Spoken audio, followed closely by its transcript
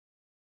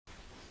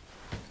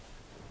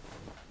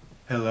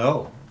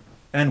Hello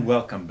and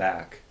welcome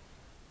back.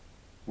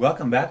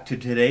 Welcome back to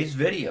today's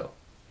video.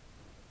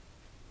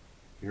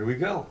 Here we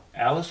go.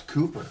 Alice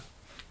Cooper.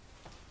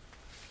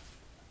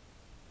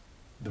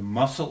 The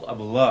Muscle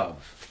of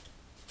Love.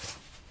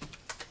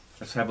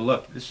 Let's have a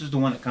look. This is the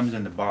one that comes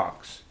in the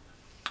box.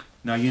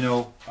 Now you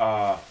know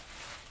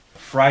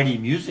Friday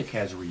Music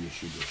has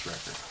reissued this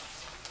record.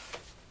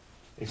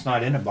 It's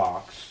not in a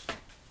box.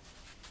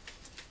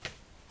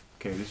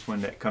 Okay, this one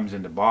that comes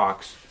in the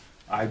box.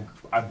 I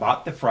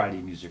bought the Friday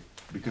Music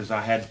because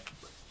I had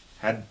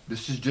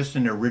this is just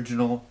an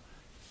original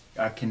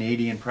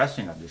Canadian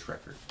pressing of this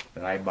record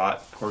that I bought,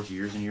 of course,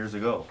 years and years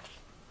ago.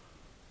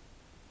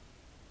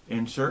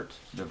 Insert,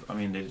 the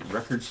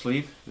record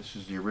sleeve. This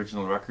is the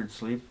original record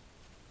sleeve.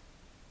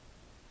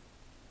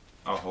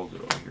 I'll hold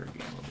it over here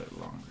again a little bit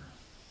longer.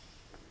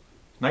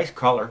 Nice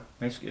color,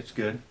 nice, it's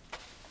good.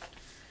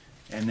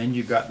 And then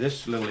you got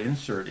this little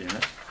insert in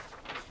it.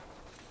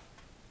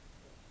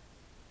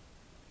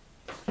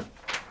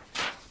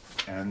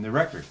 And the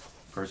record.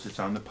 Of course, it's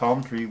on the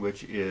palm tree,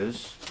 which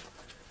is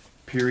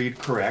period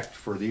correct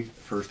for the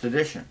first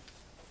edition.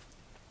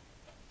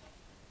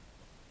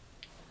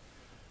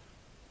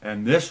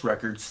 And this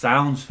record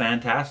sounds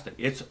fantastic.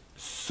 It's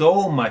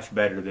so much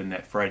better than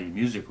that Friday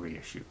Music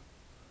reissue.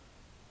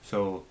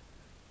 So,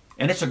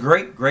 and it's a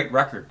great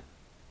record.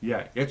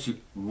 Yeah, it's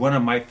one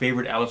of my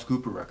favorite Alice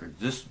Cooper records.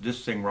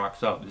 This thing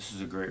rocks out. This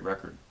is a great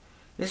record.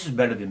 This is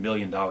better than $1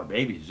 Million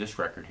Babies, this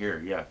record here.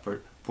 Yeah,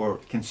 for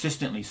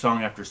consistently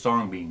song after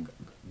song being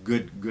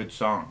good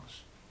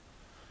songs.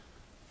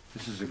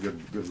 This is a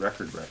good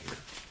record right here.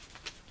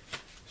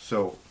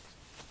 So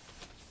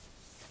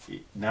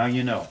now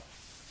you know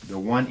the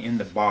one in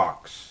the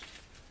box.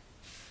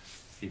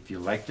 If you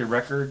like the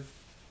record,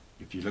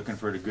 if you're looking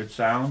for the good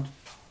sound,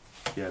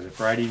 yeah, the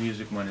Friday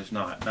Music one is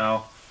not.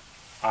 Now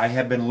I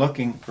have been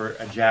looking for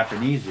a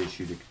Japanese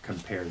issue to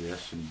compare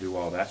this and do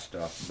all that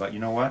stuff, but you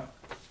know what?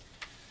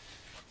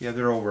 Yeah,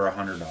 they're over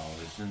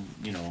 $100, and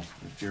you know,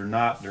 if you're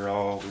not,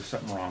 there's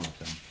something wrong with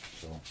them.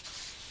 So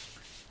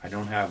I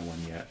don't have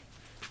one yet.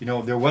 You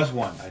know, there was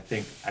one I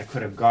think I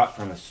could have got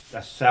from a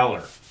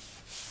seller.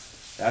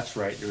 That's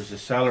right, there was a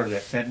seller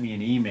that sent me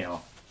an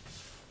email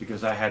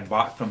because I had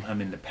bought from him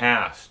in the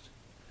past,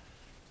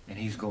 and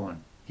he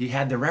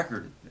had the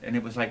record, and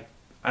it was like,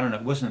 I don't know,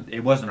 it wasn't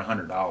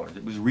 $100.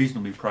 It was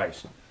reasonably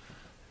priced.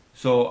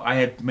 So I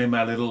had made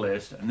my little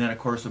list, and then of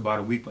course about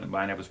a week went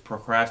by and I was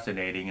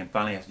procrastinating, and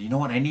finally I said, you know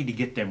what, I need to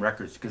get them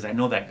records because I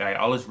know that guy.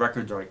 All his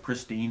records are like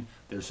pristine,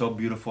 they're so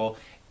beautiful,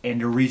 and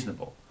they're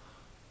reasonable.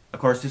 Of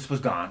course this was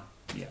gone.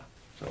 Yeah,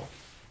 so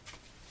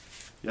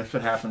that's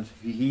what happens.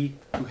 He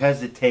who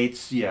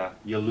hesitates, yeah,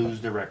 you lose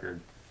the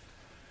record.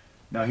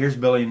 Now here's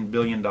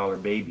Billion Dollar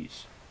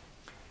Babies.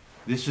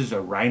 This is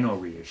a Rhino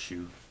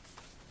reissue.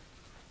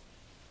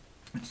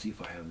 Let's see if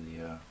I have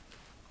the,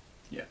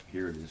 yeah,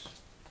 here it is.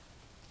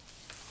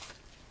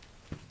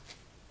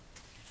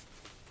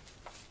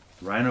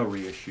 Rhino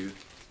reissue.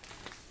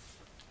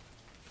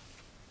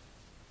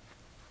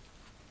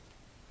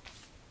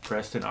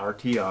 Preston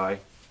RTI.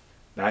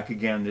 Back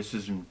again, this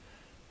is in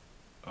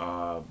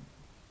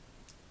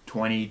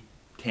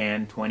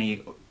 2010,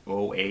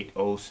 2008,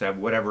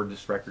 07, whatever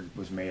this record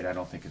was made. I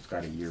don't think it's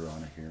got a year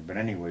on it here. But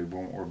anyway,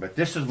 but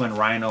this is when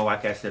Rhino,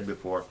 like I said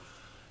before,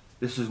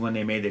 this is when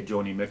they made the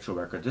Joni Mitchell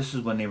record. This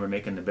is when they were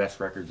making the best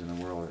records in the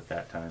world at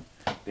that time.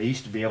 They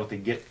used to be able to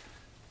get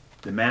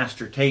the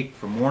master tape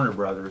from Warner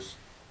Brothers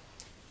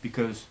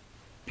because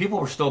people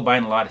were still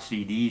buying a lot of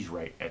CDs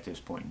right at this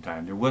point in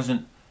time.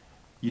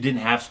 You didn't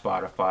have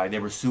Spotify. They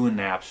were suing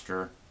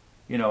Napster.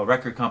 You know,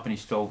 record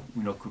companies still,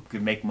 you know,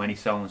 could make money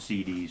selling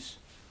CDs.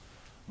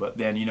 But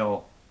then, you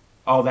know,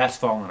 all that's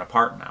falling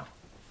apart now.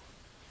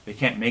 They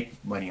can't make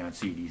money on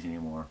CDs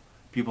anymore.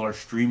 People are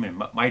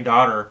streaming. My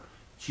daughter,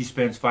 she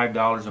spends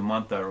 $5 a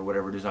month or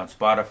whatever it is on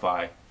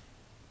Spotify.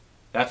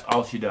 That's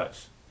all she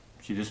does.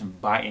 She doesn't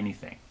buy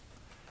anything.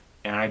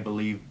 And I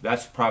believe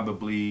that's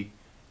probably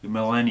the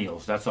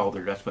millennials. That's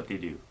what they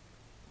do.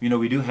 You know,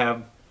 we do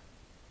have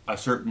a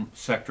certain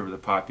sector of the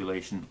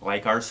population,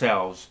 like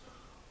ourselves,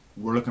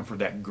 we're looking for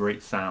that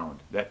great sound.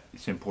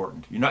 That's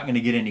important. You're not going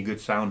to get any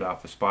good sound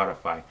off of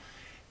Spotify.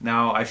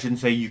 Now, I shouldn't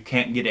say you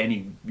can't get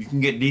any. You can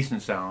get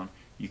decent sound.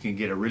 You can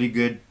get a really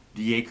good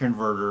DA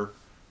converter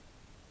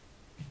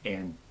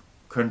and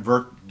pump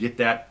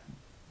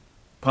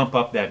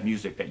up that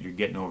music that you're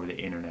getting over the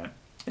internet.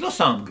 It'll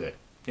sound good.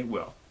 It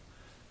will.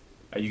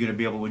 Are you going to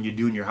be able, when you're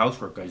doing your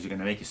housework, guys, you're going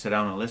to make you sit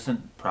down and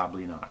listen?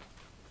 Probably not.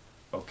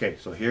 Okay,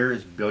 so here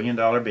is $1 Billion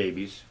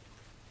Babies.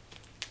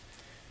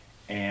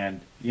 And,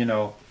 you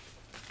know,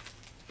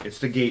 it's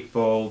the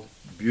gatefold,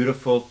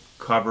 beautiful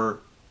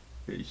cover.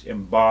 It's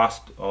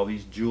embossed. All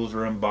these jewels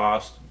are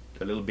embossed.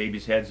 The little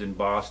baby's head's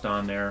embossed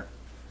on there.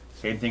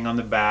 Same thing on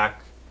the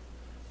back.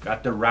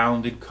 Got the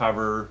rounded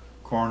cover,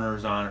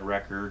 corners on it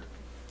record.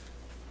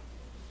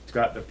 It's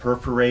got the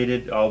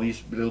perforated, all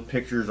these little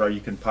pictures, or you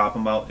can pop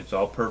them out. It's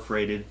all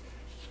perforated.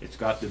 It's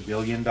got the $1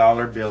 billion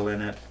bill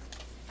in it.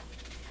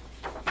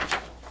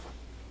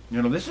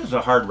 You know, this is a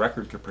hard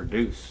record to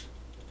produce.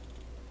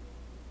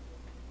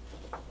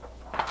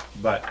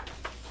 But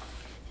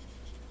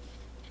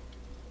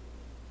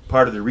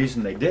part of the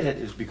reason they did it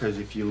is because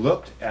if you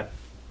looked at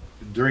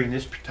during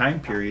this time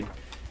period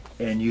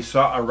and you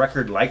saw a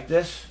record like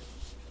this,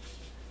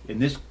 in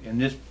this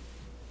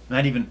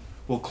not even,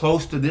 well,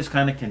 close to this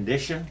kind of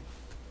condition,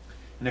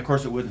 and of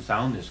course it wouldn't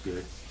sound this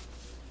good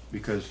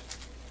because,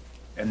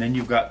 and then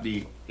you've got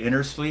the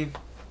inner sleeve,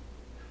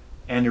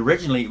 and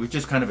originally it was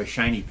just kind of a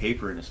shiny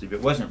paper in the sleeve.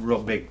 It wasn't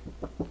real big,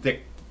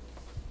 thick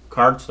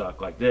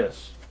cardstock like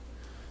this.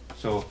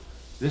 So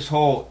this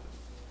whole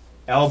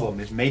album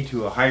is made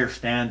to a higher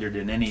standard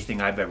than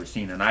anything I've ever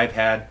seen. And I've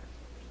had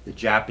the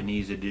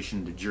Japanese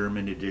edition, the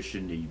German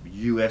edition, the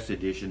US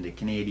edition, the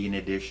Canadian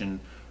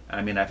edition.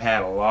 I mean, I've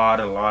had a lot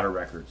of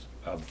records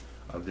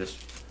of this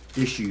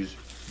issues,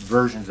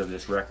 versions of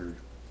this record.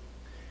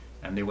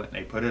 And they went and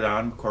they put it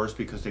on, of course,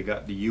 because they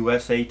got the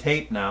USA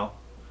tape now,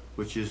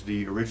 which is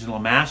the original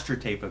master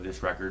tape of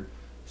this record.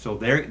 So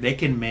they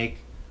can make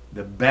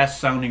the best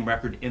sounding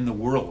record in the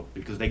world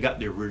because they got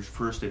the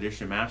first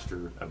edition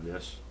master of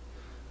this.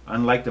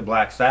 Unlike the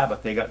Black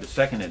Sabbath, they got the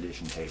second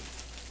edition tape.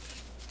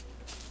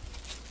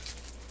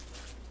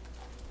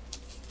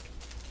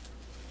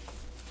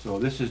 So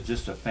this is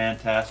just a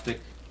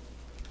fantastic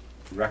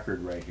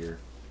record right here.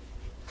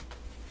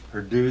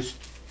 Produced,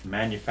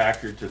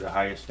 manufactured to the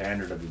highest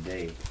standard of the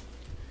day.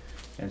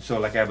 And so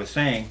like I was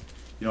saying,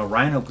 you know,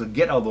 Rhino could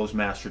get all those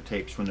master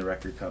tapes from the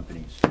record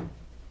companies.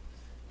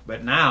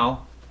 But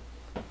now,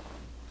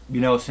 you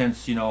know,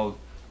 since, you know,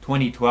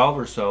 2012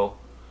 or so,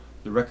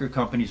 the record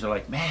companies are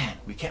like, man,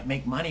 we can't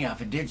make money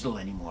off of digital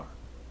anymore.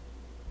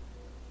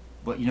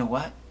 But you know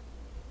what?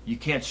 You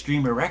can't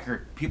stream a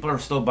record. People are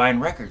still buying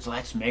records.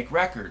 Let's make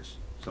records.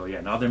 So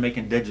yeah, now they're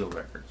making digital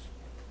records.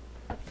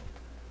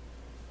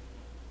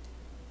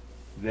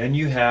 Then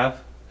you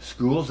have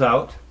School's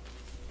Out.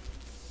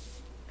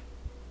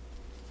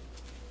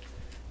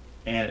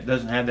 And it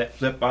doesn't have that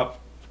flip up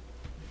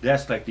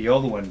desk like the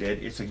old one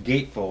did. It's a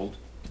gatefold.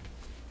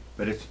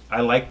 But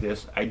I like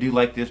this. I do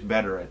like this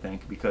better, I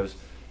think, because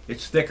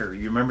it's thicker.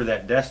 You remember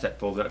that desk that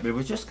folded up? It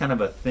was just kind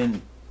of a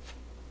thin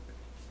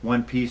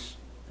one piece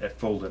that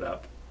folded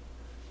up.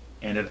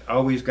 And it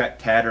always got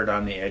tattered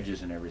on the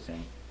edges and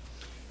everything.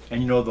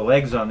 And you know, the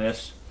legs on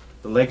this,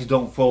 the legs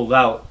don't fold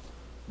out.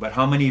 But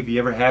how many of you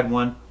ever had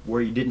one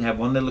where you didn't have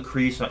one little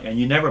crease and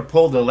you never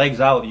pulled the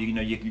legs out? You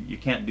know, you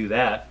can't do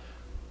that.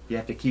 You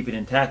have to keep it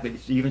intact. But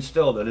even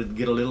still, they'll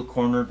get a little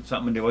corner,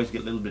 something, they always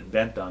get a little bit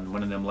bent on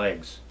one of them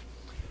legs.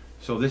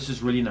 So this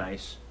is really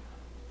nice.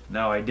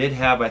 Now I did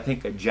have, I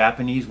think, a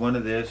Japanese one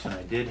of this, and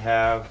I did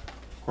have,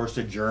 of course,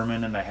 a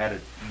German, and I had a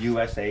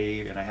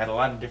USA, and I had a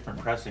lot of different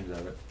pressings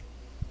of it.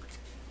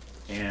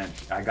 And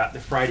I got the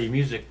Friday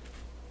Music,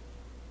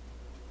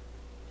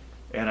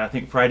 and I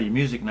think Friday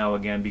Music now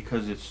again,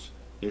 because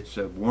it's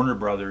a Warner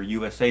Brother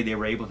USA, they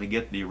were able to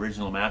get the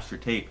original master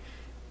tape.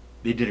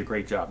 They did a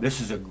great job.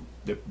 This is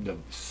the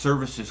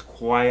service is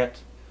quiet.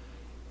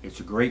 It's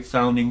a great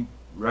sounding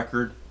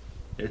record.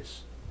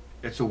 It's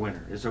a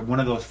winner. It's one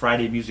of those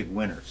Friday Music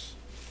winners.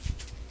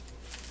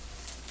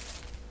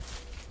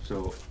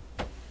 So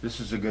this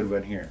is a good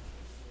one here.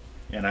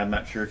 And I'm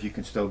not sure if you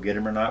can still get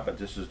them or not, but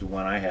this is the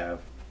one I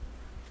have.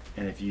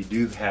 And if you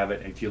do have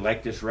it, if you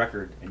like this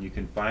record and you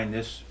can find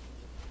this,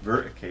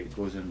 okay, it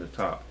goes in the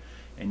top,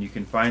 and you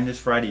can find this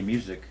Friday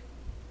Music,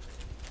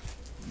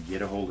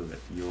 get a hold of it.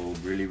 You'll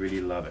really, really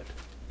love it.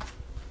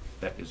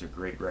 That is a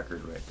great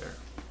record right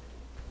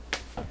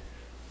there.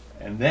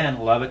 And then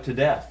Love It to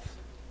Death.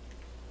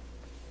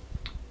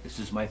 This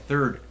is my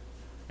third,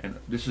 and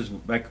this is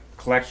my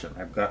collection.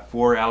 I've got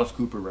 4 Alice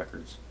Cooper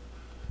records,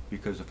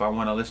 because if I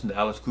want to listen to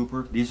Alice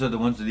Cooper, these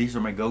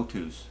are my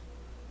go-tos.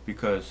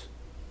 Because,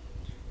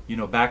 you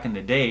know, back in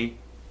the day,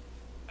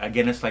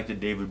 again, it's like the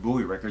David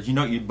Bowie records. You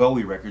know, your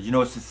Bowie records. You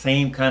know, it's the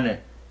same kind of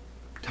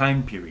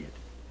time period.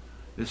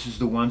 This is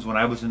the ones when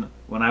I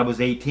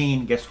was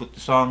 18. Guess what the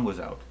song was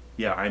out?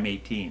 Yeah, I'm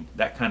 18.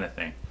 That kind of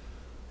thing.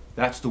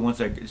 That's the ones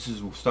this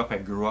is stuff I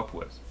grew up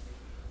with.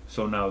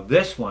 So now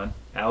this one,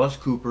 Alice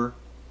Cooper,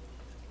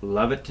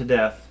 Love It to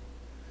Death.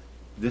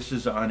 This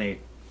is on a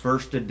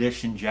first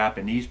edition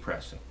Japanese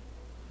pressing.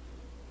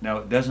 Now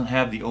it doesn't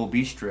have the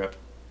OB strip,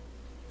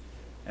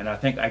 and I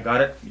think I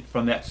got it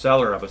from that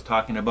seller I was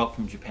talking about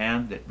from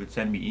Japan that would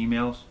send me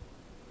emails.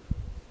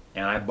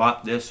 And I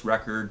bought this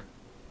record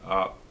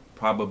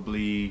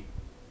probably,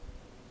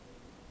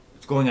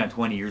 it's going on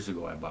 20 years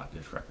ago I bought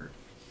this record.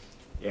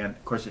 And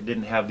of course it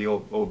didn't have the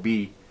OB.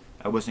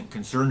 I wasn't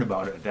concerned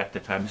about it at the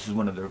time. This is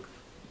one of the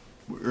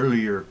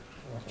earlier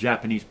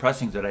Japanese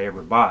pressings that I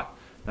ever bought.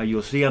 Now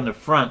you'll see on the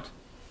front,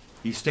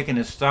 he's sticking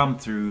his thumb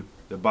through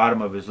the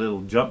bottom of his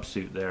little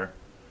jumpsuit there.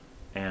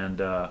 And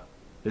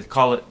they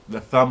call it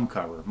the thumb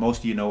cover. Most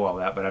of you know all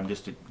that, but I'm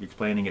just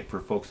explaining it for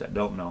folks that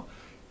don't know.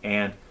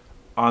 And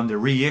on the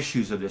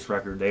reissues of this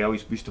record, they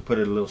always used to put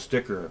a little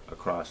sticker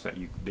across that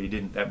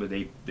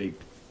they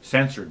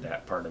censored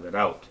that part of it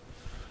out.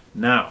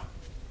 Now,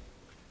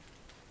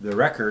 the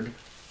record,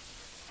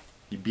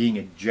 being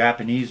a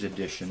Japanese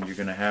edition, you're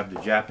going to have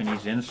the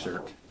Japanese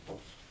insert.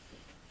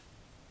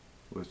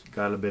 was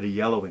got a bit of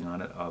yellowing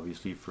on it,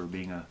 obviously, for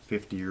being a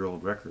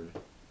 50-year-old record.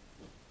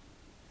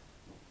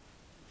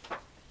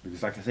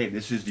 Because like I say,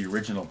 this is the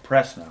original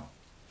press now.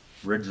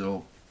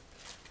 Original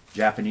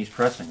Japanese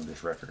pressing of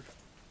this record.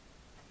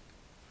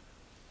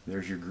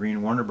 There's your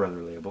green Warner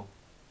Brother label.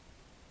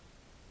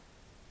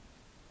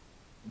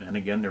 And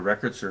again, the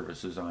record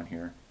service is on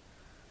here.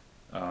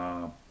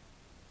 I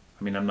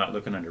mean, I'm not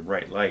looking under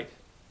bright light,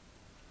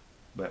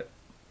 but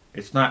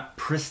it's not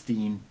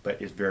pristine,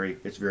 but it's very,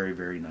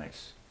 very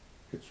nice.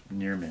 It's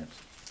near mint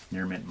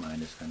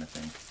minus kind of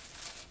thing.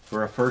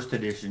 For a first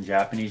edition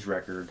Japanese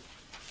record,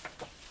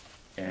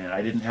 and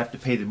I didn't have to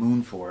pay the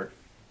moon for it.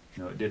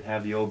 You know, it did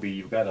have the OB.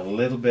 You've got a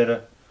little bit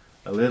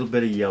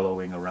of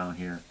yellowing around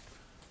here,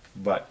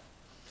 but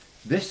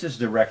this is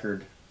the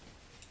record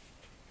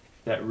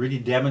that really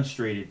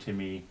demonstrated to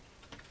me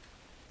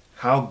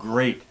how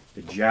great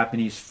the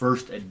Japanese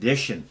first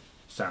edition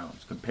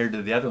sounds compared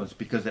to the other ones.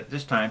 Because at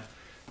this time,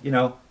 you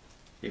know,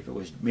 if it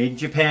was made in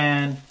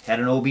Japan, had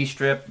an OB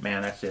strip,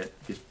 man, that's it.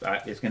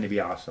 It's going to be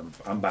awesome.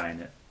 I'm buying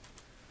it.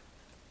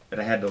 But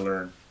I had to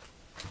learn,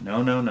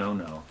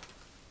 no.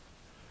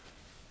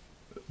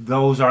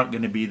 Those aren't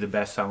going to be the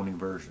best sounding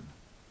version.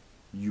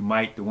 You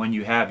might, the one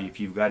you have, if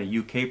you've got a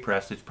UK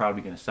press, it's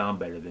probably going to sound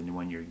better than the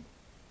one you're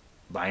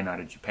buying out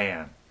of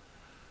Japan.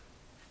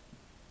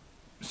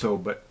 So,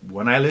 but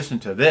when I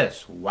listened to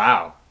this,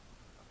 wow.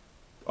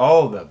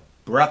 Oh, the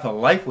breath of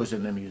life was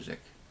in the music.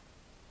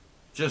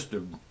 Just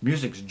the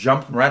music's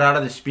jumping right out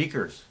of the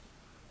speakers.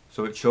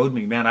 So it showed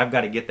me, man, I've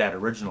got to get that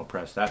original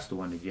press. That's the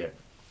one to get.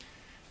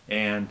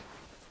 And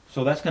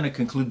so that's going to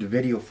conclude the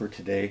video for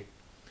today.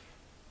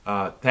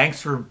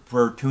 Thanks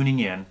for tuning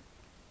in.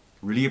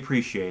 Really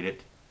appreciate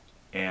it.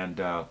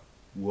 And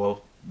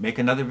we'll make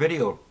another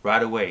video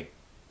right away.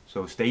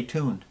 So stay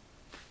tuned.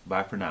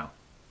 Bye for now.